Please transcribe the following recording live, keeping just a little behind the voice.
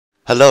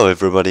Hello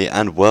everybody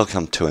and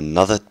welcome to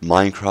another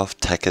Minecraft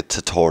Tekkit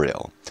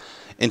tutorial.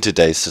 In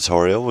today's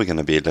tutorial we're going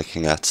to be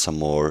looking at some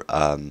more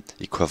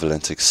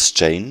equivalent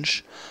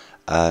exchange,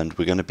 and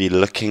we're going to be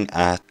looking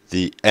at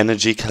the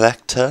energy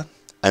collector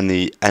and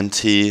the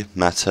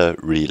antimatter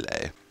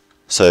relay.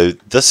 So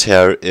this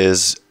here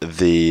is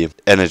the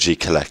energy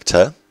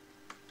collector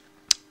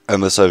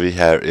and this over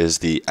here is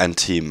the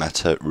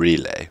antimatter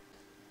relay.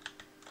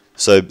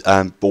 So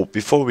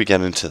before we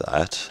get into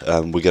that,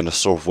 we're going to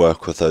sort of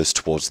work with those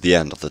towards the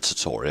end of the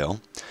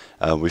tutorial.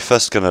 We're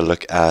first going to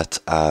look at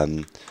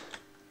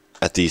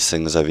these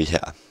things over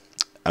here.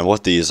 And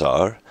what these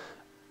are,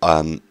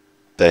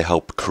 they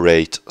help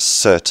create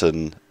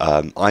certain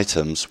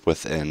items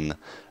within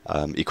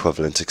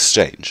equivalent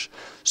exchange.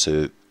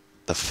 So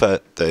the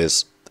first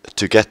is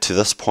to get to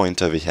this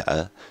point over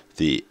here,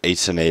 the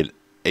Aeternalis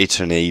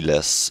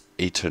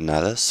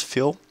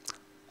fuel.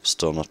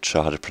 Still not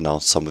sure how to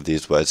pronounce some of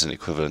these words in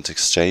equivalent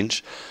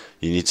exchange.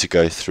 You need to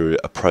go through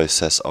a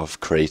process of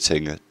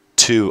creating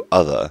two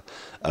other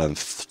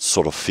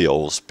sort of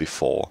fuels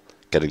before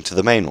getting to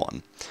the main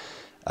one.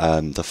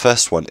 The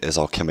first one is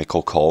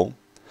Alchemical Coal,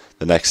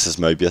 the next is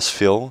Mobius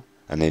fuel,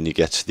 and then you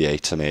get to the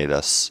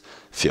Aeternalis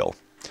fuel.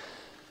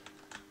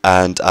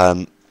 And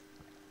to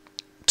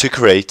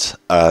create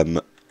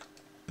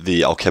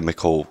the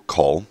Alchemical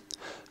Coal,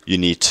 you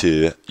need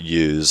to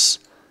use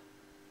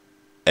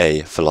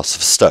a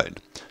Philosopher's Stone.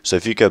 So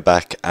if you go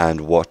back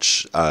and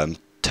watch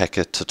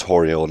Tekkit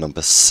tutorial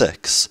number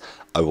 6,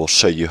 I will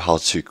show you how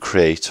to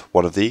create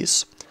one of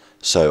these.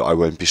 So I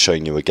won't be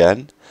showing you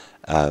again,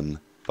 but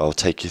I'll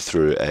take you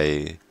through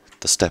the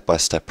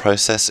step-by-step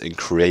process in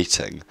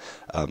creating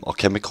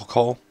Alchemical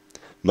Coal,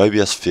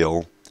 Mobius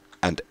fuel,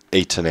 and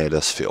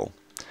Aeternalis fuel.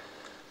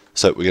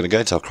 So we're going to go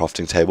into our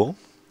crafting table,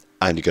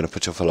 and you're going to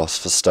put your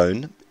Philosopher's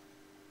Stone.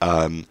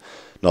 Now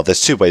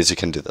there's two ways you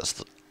can do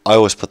this. I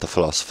always put the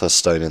Philosopher's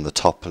Stone in the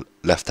top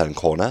left-hand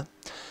corner,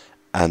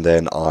 and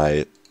then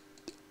I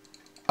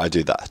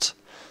do that.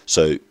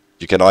 So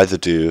you can either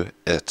do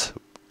it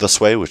this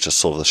way, which is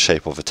sort of the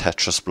shape of a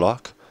Tetris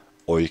block,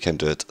 or you can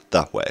do it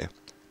that way.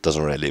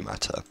 Doesn't really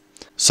matter.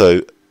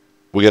 So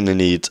we're going to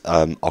need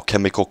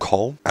Alchemical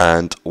Coal,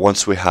 and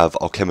once we have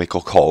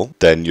Alchemical Coal,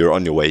 then you're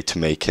on your way to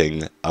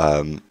making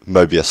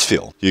Mobius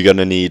fuel. You're going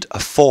to need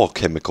 4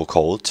 Alchemical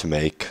Coal to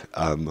make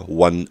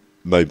 1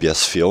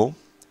 Mobius fuel.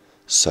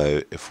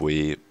 So if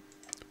we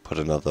put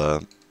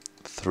another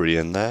 3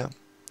 in there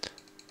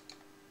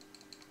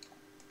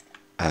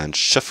and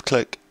shift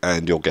click,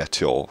 and you'll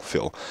get your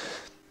fuel.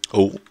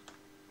 Oh,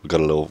 we've got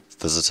a little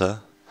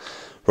visitor.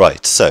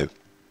 Right, so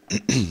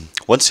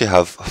once you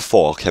have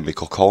 4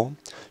 Alchemical Coal,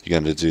 you're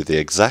going to do the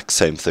exact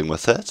same thing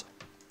with it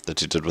that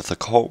you did with the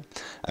coal,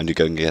 and you're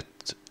going to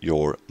get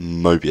your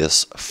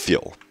Mobius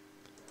fuel.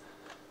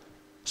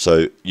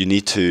 So you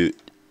need to,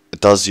 it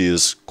does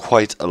use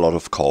quite a lot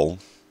of coal.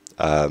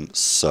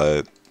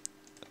 So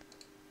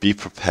be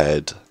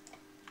prepared.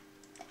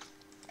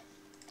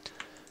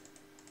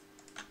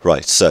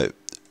 Right, so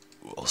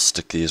we'll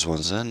stick these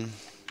ones in,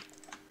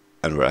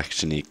 and we're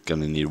actually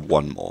going to need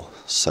one more.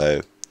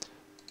 So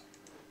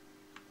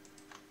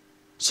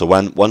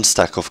one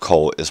stack of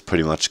coal is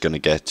pretty much going to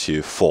get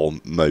you 4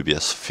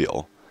 Mobius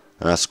fuel,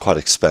 and that's quite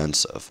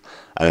expensive.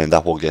 And then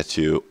that will get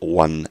you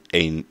 1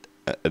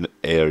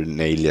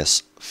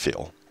 Aeternalis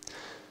fuel.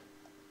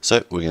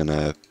 So we're going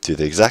to do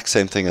the exact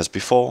same thing as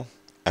before,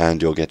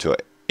 and you'll get your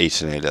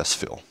Aeternalis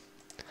fuel.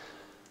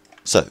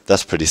 So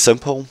that's pretty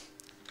simple.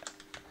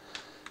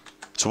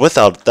 So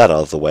without that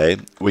out of the way,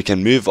 we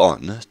can move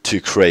on to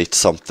create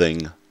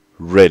something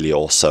really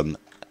awesome,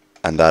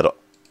 and that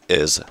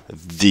is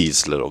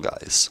these little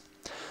guys.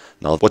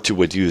 Now what you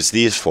would use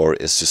these for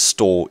is to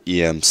store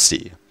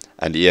EMC,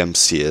 and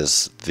EMC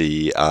is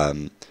the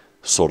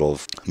sort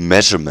of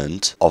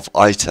measurement of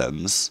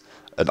items,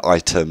 an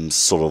item's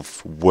sort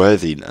of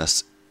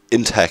worthiness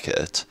in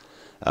Tekkit.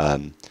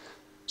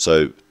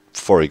 So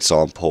for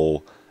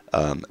example,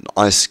 an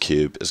ice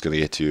cube is going to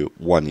get you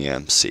 1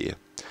 EMC,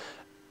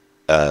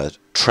 a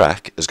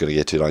track is going to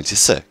get you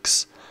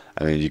 96,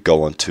 and then you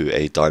go on to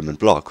a diamond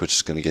block, which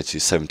is going to get you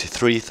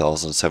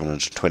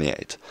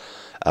 73,728.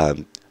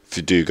 If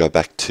you do go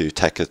back to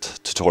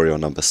Tekkit tutorial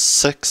number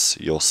 6,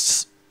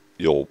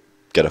 you'll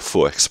get a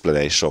full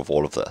explanation of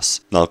all of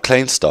this. Now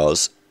Klein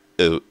Stars,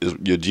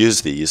 you'd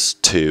use these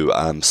to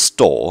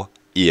store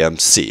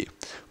EMC,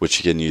 which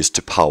you can use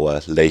to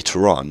power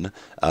later on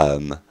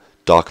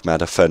dark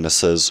matter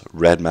furnaces,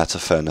 red matter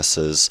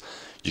furnaces.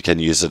 You can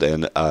use it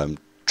in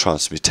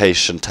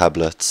transmutation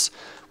tablets,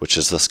 which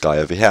is this guy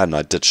over here, and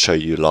I did show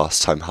you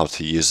last time how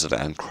to use it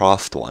and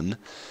craft one,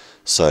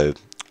 so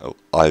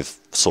I've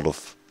sort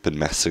of been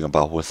messing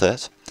about with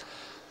it.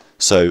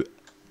 So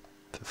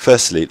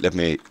firstly, let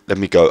me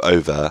go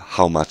over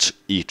how much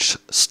each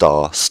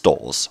star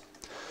stores.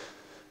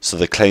 So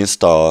the Klein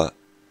Star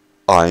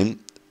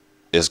Ein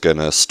is going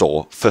to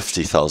store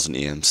 50,000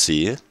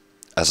 EMC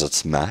as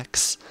its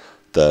max.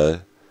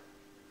 The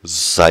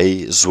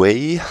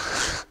Zui,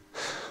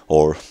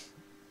 or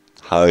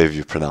however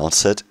you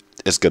pronounce it,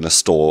 is going to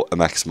store a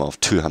maximum of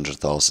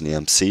 200,000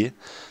 EMC.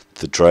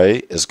 The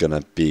Dre is going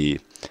to be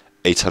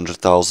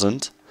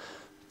 800,000.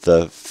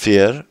 The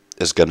Fear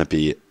is going to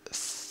be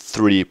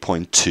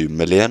 3.2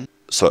 million.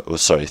 So,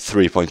 sorry,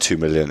 3.2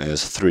 million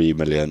is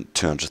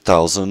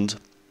 3,200,000.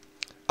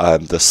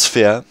 The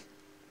Sphere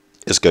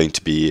is going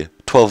to be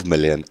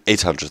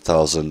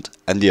 12,800,000,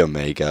 and the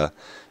Omega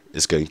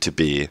is going to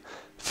be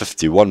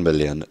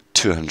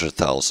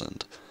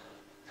 51,200,000.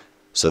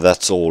 So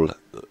that's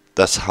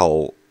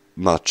how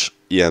much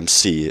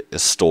EMC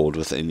is stored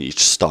within each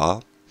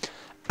star,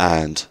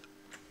 and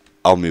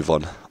I'll move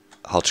on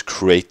how to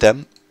create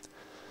them.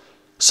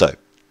 So,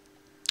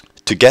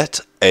 to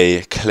get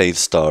a Klein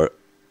Star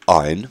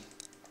ein,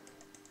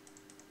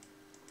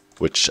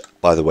 which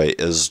by the way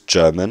is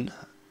German,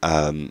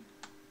 and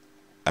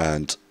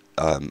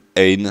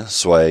ein,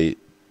 zwei,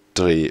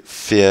 drei,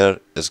 vier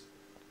is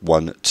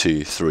 1,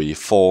 2, 3,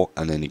 4,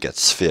 and then you get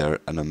Sphere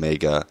and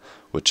Omega,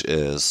 which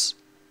is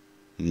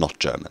not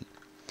German.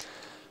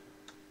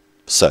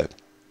 So,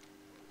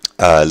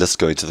 let's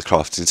go into the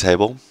crafting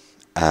table,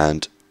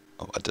 and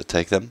I did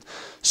take them.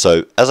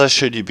 So, as I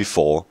showed you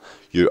before,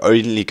 you're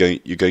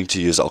going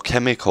to use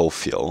alchemical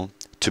fuel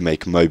to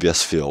make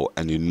Mobius fuel,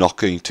 and you're not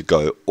going to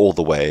go all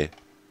the way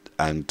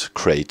and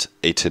create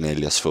a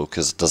Ternalius fuel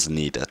because it doesn't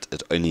need it.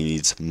 It only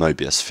needs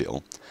Mobius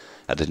fuel,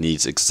 and it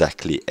needs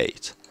exactly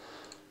 8.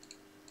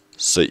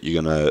 So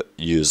you're going to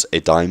use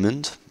a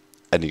diamond,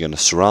 and you're going to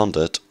surround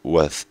it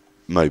with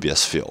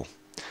Mobius fuel,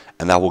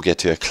 and that will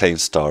get you a Klein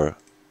Star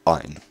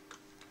ein.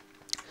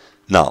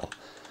 Now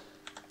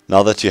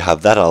that you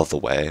have that out of the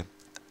way,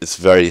 it's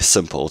very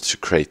simple to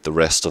create the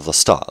rest of the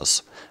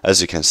stars.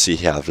 As you can see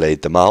here, I've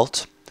laid them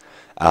out.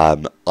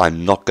 I'm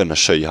not going to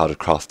show you how to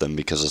craft them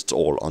because it's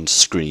all on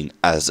screen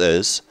as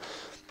is.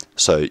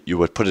 So you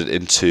would put it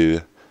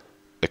into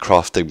a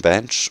crafting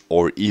bench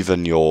or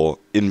even your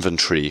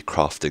inventory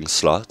crafting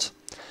slot,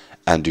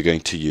 and you're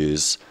going to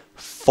use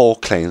 4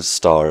 Klein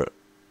Star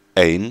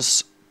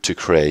eins to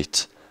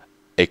create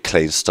a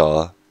Klein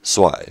Star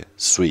zwei,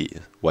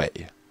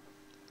 whatever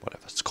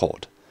it's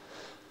called.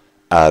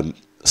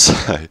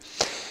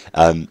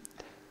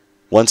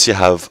 Once you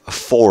have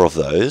 4 of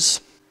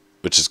those,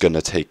 which is going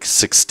to take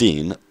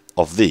 16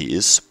 of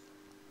these,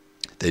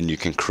 then you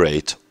can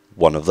create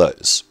 1 of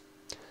those.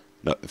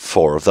 No,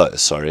 4 of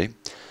those, sorry.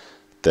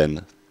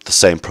 Then the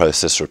same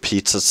process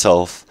repeats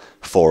itself.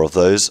 4 of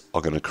those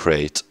are going to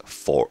create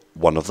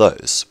 1 of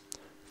those.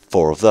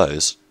 4 of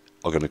those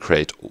are going to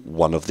create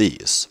 1 of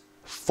these.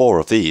 4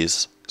 of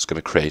these is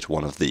going to create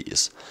 1 of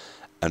these.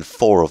 And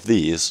 4 of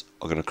these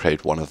are going to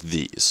create 1 of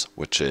these,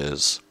 which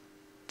is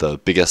the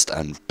biggest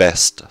and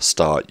best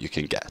star you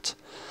can get.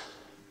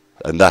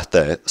 And that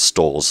there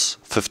stores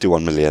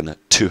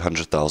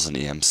 51,200,000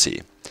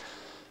 EMC.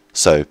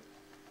 So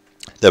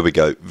there we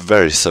go.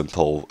 Very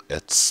simple.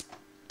 It's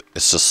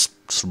just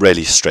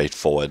really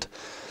straightforward.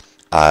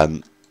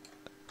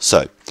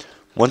 So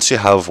once you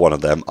have one of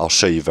them, I'll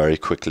show you very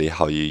quickly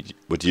how you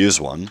would use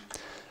one.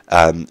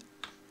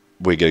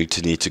 We're going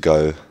to need to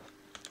go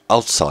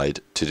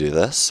outside to do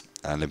this.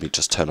 And let me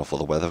just turn off all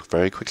the weather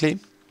very quickly.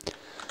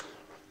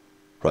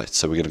 Right,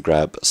 so we're going to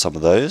grab some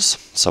of these.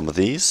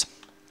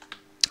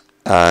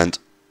 And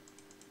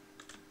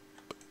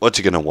what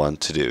you're going to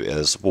want to do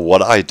is, well,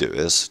 what I do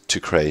is to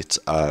create,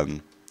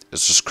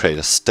 just create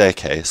a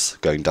staircase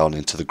going down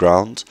into the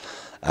ground.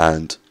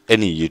 And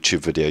any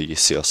YouTube video you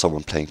see of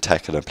someone playing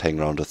Tekkit and playing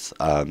around with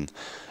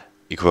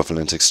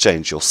equivalent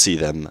exchange, you'll see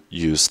them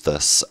use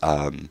this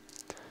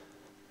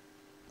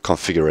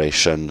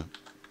configuration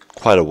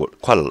quite a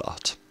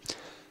lot.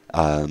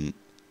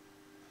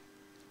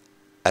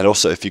 And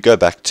also, if you go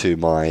back to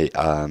my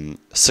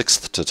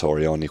 6th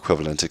tutorial on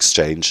equivalent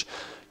exchange,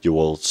 you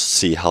will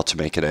see how to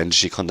make an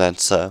energy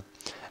condenser,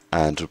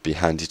 and it would be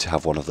handy to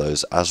have one of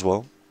those as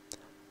well.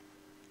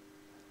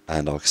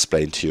 And I'll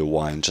explain to you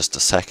why in just a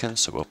second,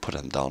 so we'll put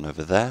them down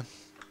over there.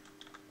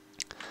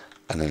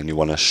 And then you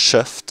want to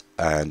shift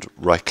and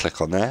right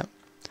click on there,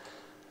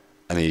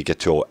 and then you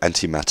get your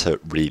Antimatter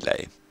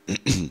Relay.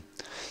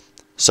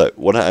 So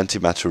what an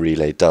Antimatter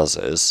Relay does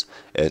is,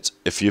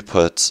 if you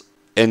put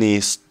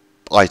any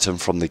item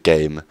from the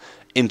game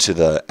into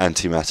the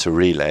Antimatter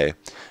Relay,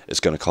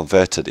 it's going to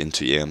convert it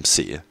into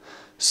EMC.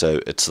 So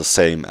it's the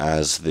same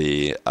as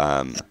the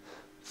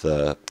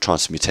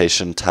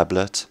transmutation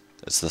tablet.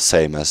 It's the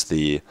same as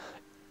the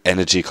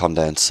energy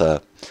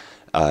condenser.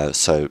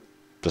 So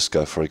just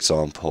go, for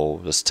example,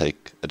 let's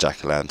take a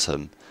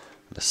jack-o'-lantern,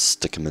 let's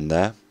stick him in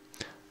there,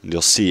 and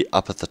you'll see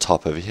up at the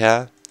top over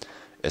here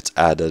it's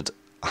added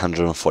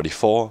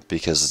 144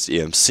 because it's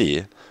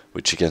EMC,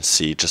 which you can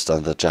see just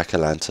under the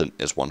jack-o'-lantern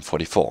is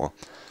 144.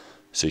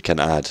 So you can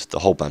add the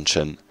whole bunch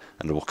in,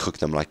 and it will cook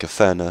them like a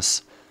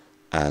furnace,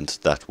 and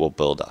that will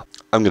build up.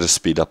 I'm going to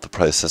speed up the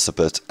process a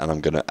bit, and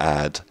I'm going to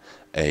add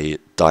a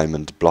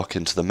diamond block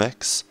into the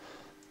mix,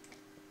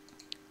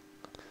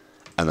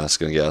 and that's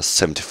going to get us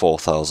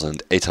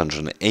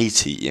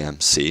 74,880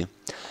 EMC.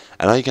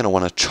 And now you're going to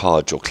want to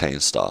charge your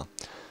Klein Star.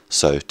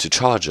 So to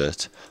charge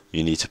it,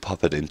 you need to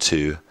pop it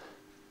into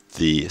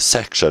the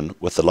section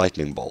with the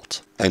lightning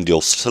bolt. And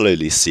you'll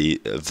slowly see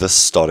this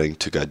starting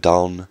to go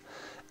down,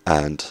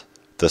 and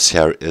this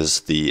here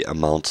is the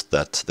amount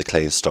that the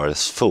Klein Star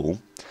is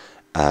full,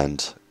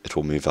 and it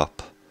will move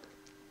up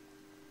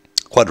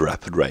quite a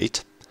rapid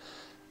rate.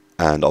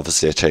 And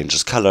obviously it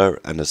changes color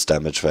and its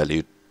damage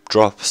value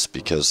drops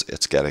because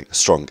it's getting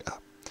stronger.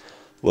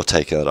 We'll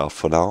take that out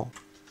for now.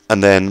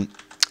 And then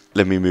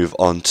let me move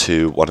on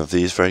to one of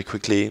these very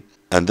quickly.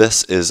 And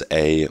this is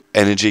a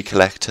energy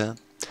collector.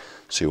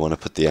 So you want to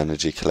put the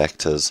energy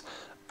collectors.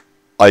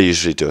 I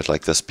usually do it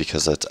like this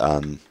because it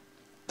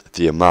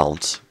the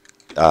amount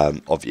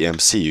of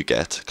EMC you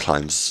get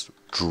climbs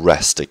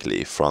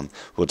drastically from.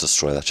 We'll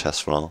destroy that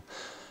chest for now.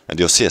 And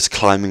you'll see it's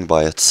climbing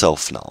by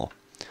itself now,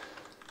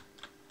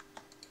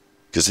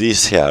 because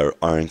these here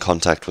are in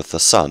contact with the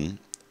sun,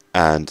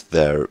 and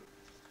they're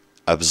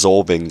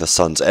absorbing the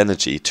sun's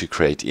energy to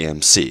create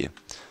EMC.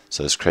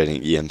 So it's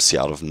creating EMC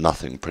out of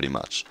nothing, pretty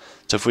much.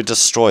 So if we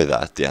destroy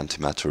that, the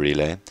Antimatter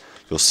Relay,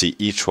 you'll see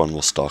each one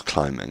will start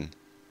climbing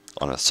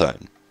on its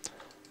own.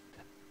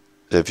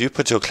 If you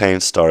put your Klein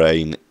Star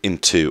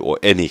into, or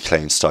any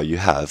Klein Star you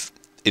have,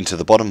 into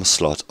the bottom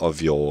slot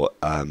of your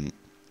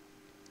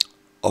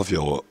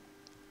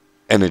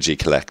energy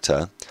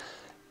collector,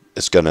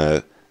 it's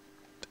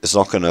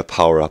not going to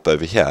power up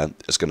over here,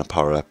 it's going to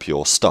power up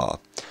your star.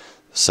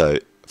 So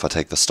if I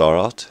take the star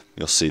out,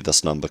 you'll see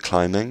this number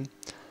climbing,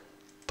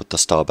 put the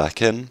star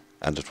back in,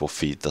 and it will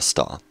feed the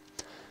star.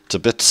 It's a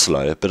bit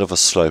slow, a bit of a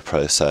slow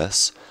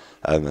process,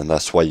 and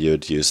that's why you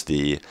would use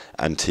the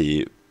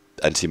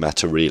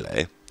Antimatter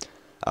Relay.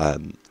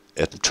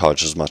 It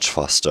charges much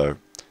faster,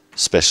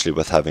 especially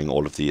with having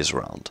all of these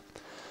around.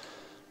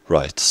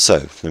 Right,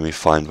 so let me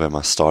find where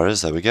my star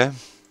is. There we go.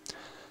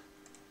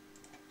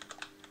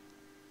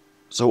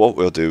 So what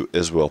we'll do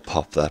is we'll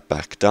pop that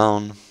back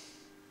down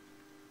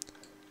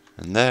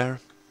in there,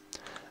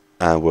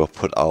 and we'll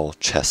put our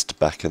chest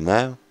back in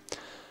there.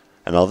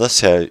 And now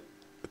this here,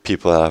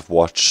 people that have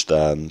watched,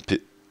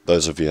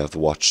 those of you who have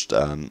watched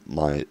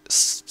my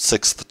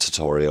 6th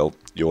tutorial,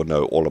 you'll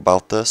know all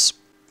about this.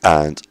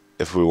 And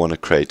if we want to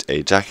create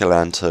a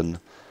jack-o'-lantern,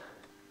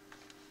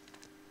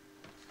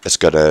 it's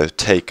going to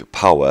take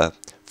power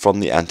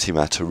from the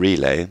Antimatter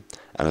Relay,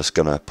 and it's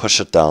going to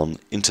push it down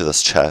into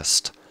this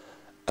chest,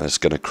 and it's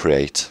going to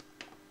create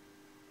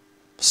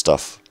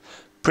stuff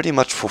pretty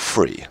much for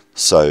free.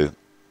 So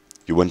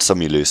you win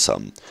some, you lose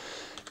some.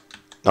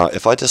 Now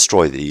if I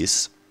destroy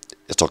these,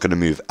 it's not going to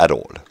move at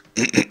all.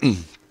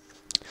 And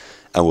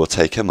we'll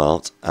take him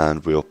out,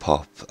 and we'll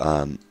pop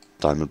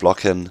diamond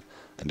block in,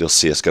 and you'll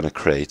see it's going to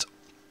create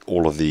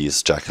all of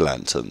these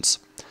jack-o'-lanterns.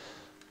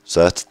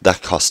 So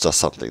that cost us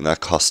something. That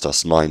cost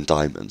us 9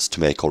 diamonds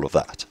to make all of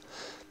that.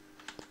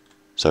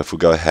 So if we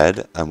go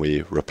ahead and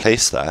we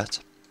replace that,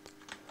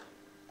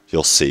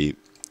 you'll see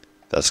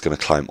that it's going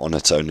to climb on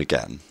its own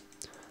again.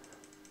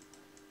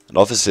 And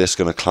obviously it's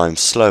going to climb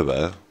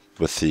slower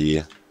with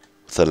the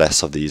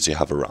less of these you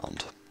have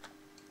around.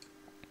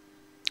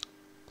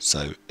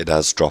 So it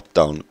has dropped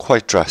down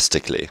quite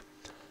drastically.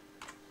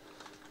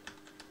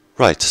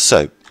 Right,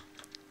 so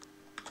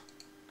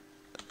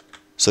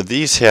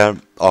these here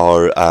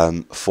are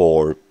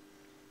for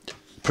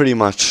pretty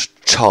much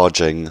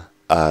charging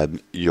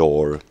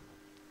your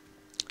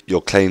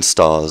Klein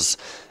Stars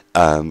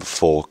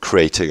for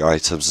creating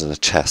items in a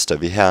chest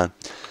over here.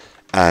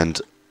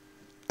 And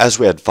as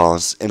we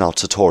advance in our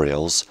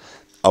tutorials,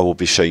 I will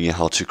be showing you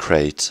how to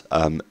create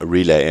a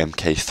Relay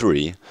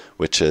MK3,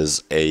 which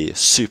is a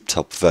souped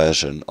up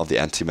version of the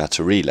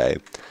Antimatter Relay,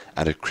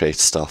 and it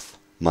creates stuff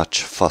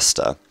much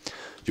faster.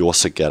 You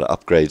also get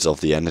upgrades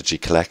of the energy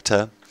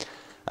collector,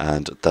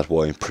 and that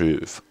will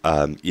improve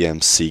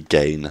EMC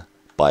gain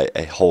by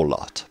a whole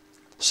lot.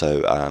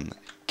 So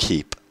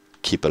keep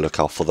a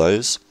lookout for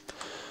those.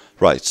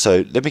 Right,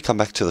 so let me come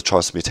back to the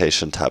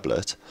transmutation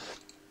tablet.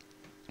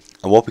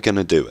 And what we're going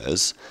to do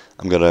is,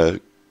 I'm going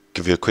to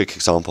give you a quick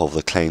example of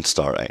the Klein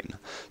Star aim.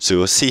 So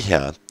you'll see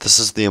here, this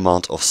is the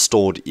amount of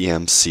stored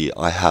EMC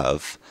I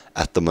have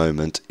at the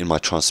moment in my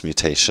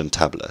transmutation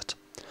tablet.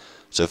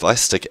 So if I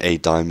stick a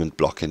diamond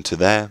block into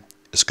there,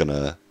 it's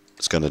gonna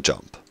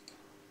jump.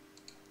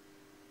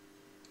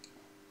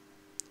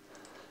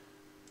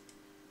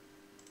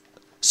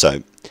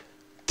 So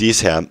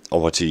these here are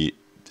what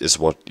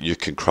you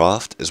can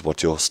craft, is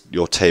what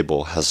your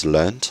table has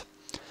learned.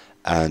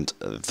 And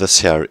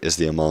this here is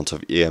the amount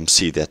of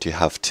EMC that you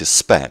have to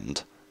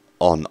spend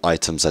on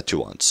items that you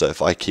want. So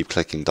if I keep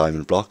clicking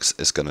diamond blocks,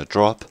 it's going to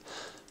drop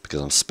because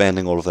I'm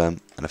spending all of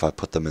them. And if I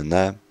put them in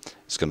there,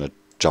 it's going to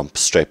jump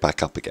straight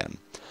back up again.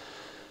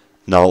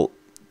 Now,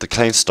 the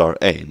Klein Star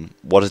aim,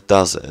 what it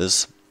does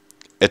is,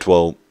 it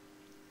will,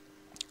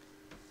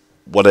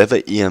 whatever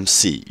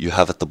EMC you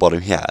have at the bottom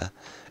here,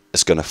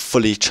 is going to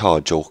fully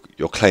charge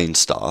your Klein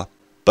Star.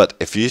 But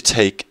if you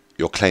take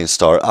your Klein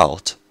Star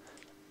out,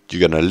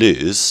 you're going to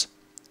lose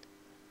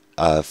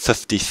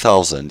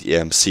 50,000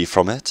 EMC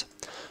from it.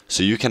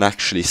 So you can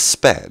actually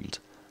spend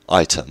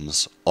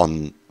items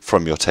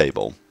from your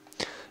table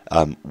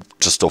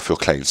just off your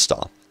Klein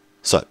Star.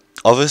 So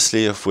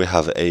obviously if we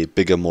have a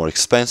bigger, more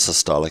expensive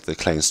star like the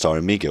Klein Star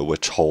Amiga,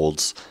 which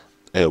holds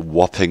a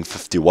whopping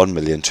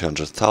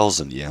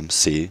 51,200,000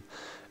 EMC,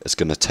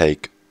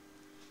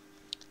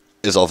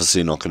 is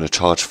obviously not going to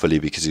charge fully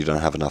because you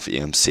don't have enough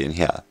EMC in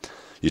here.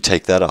 You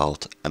take that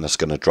out and it's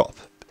going to drop,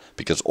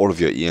 because all of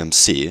your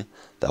EMC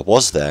that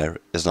was there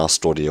is now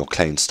stored in your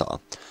Klein Star.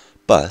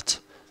 But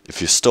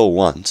if you still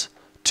want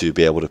to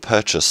be able to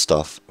purchase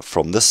stuff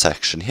from this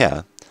section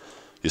here,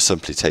 you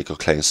simply take your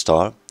Klein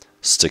Star,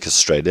 stick it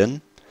straight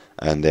in,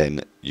 and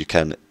then you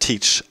can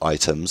teach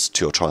items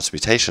to your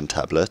transmutation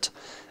tablet,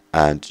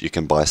 and you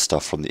can buy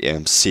stuff from the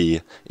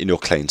EMC in your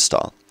Klein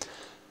Star.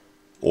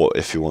 Or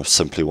if you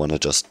simply want to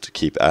just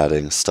keep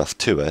adding stuff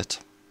to it,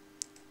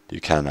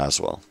 you can as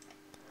well.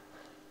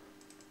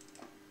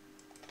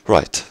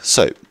 Right,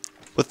 so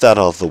with that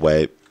out of the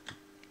way,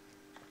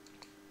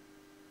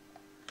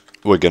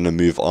 we're going to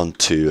move on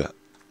to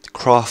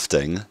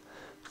crafting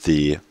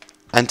the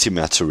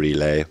Antimatter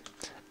Relay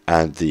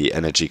and the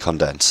Energy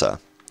Condenser.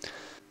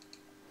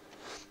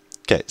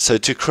 Okay, so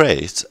to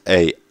create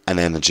an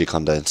Energy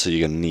Condenser,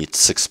 you're going to need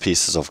 6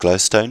 pieces of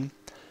glowstone,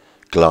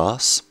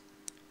 glass,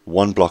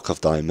 1 block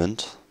of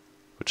diamond,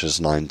 which is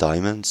 9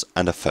 diamonds,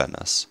 and a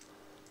furnace.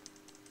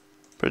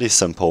 Pretty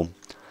simple.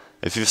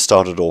 If you've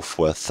started off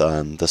with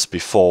this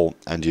before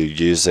and you're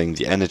using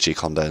the Energy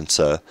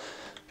Condenser,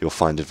 you'll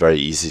find it very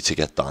easy to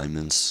get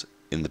diamonds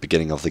in the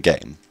beginning of the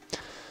game.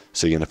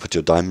 So you're going to put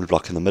your diamond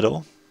block in the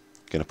middle,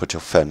 you're going to put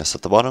your furnace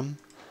at the bottom,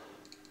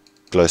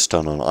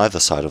 glowstone on either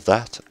side of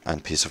that,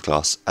 and piece of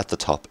glass at the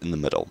top in the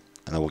middle,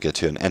 and that will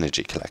get you an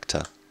energy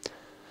collector.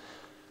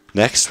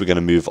 Next we're going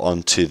to move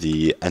on to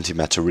the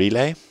Antimatter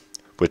Relay,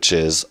 which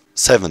is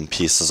 7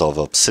 pieces of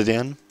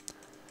obsidian,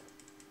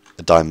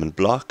 a diamond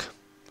block,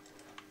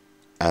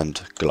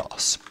 and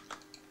glass.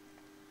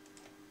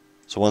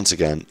 So once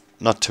again,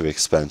 not too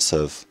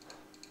expensive,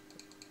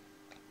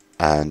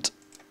 and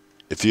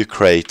if you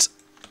create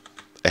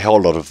a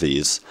whole lot of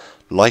these,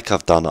 like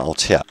I've done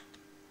out here,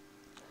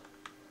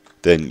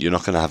 then you're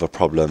not going to have a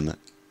problem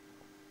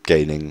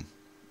gaining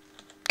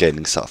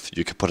stuff.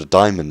 You could put a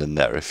diamond in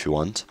there if you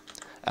want,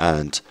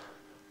 and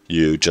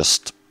you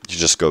just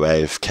go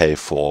AFK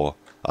for,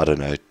 I don't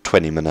know,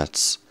 20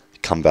 minutes,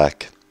 come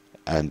back,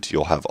 and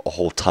you'll have a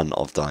whole ton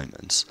of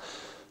diamonds.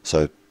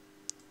 So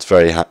it's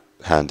very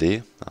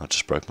handy. I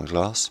just broke my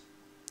glass.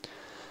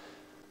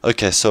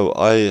 Okay, so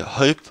I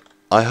hope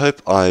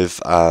I've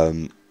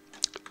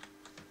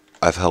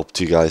helped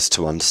you guys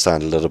to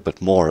understand a little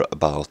bit more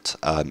about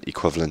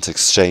equivalent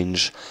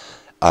exchange.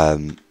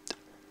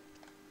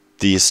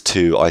 These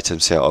 2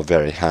 items here are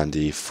very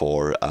handy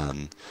for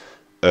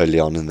early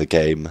on in the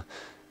game.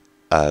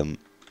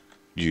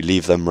 You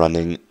leave them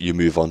running, you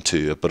move on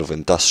to a bit of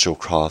industrial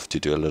craft,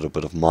 you do a little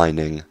bit of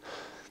mining.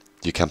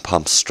 You can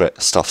pump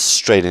stuff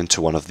straight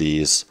into one of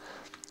these.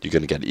 You're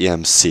going to get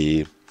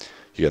EMC,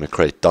 you're going to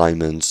create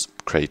diamonds,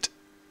 create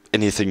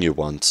anything you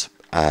want,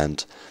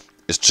 and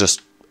it's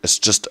just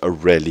a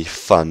really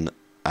fun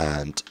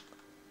and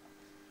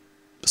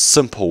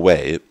simple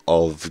way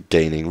of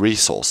gaining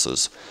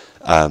resources.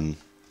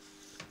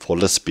 For,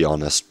 let's be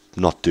honest,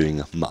 not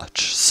doing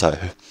much. So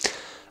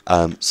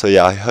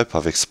yeah, I hope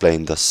I've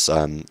explained this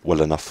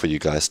well enough for you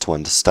guys to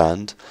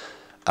understand.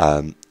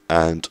 And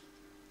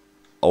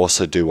I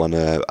also do want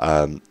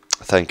to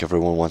thank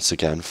everyone once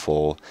again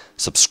for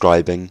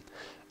subscribing.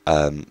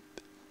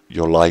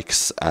 Your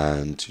likes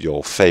and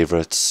your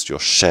favorites, your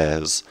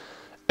shares,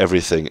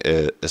 everything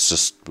is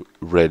just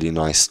really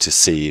nice to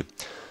see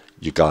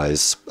you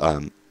guys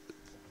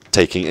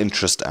taking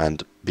interest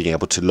and being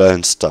able to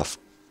learn stuff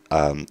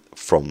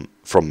from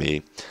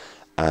me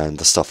and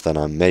the stuff that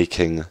I'm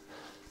making,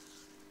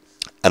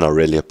 and I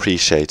really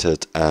appreciate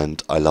it,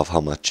 and I love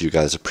how much you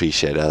guys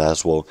appreciate it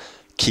as well.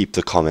 Keep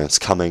the comments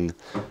coming,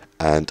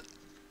 and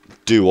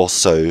do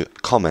also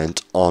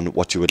comment on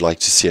what you would like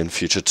to see in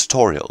future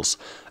tutorials.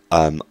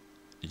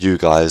 You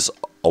guys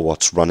are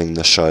what's running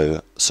the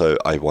show, so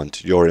I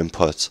want your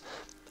input,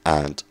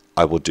 and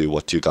I will do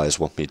what you guys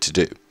want me to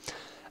do.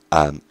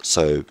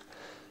 So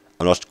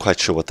I'm not quite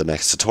sure what the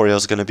next tutorial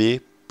is going to be,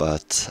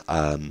 but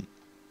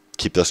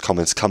keep those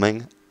comments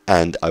coming,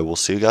 and I will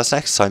see you guys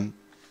next time.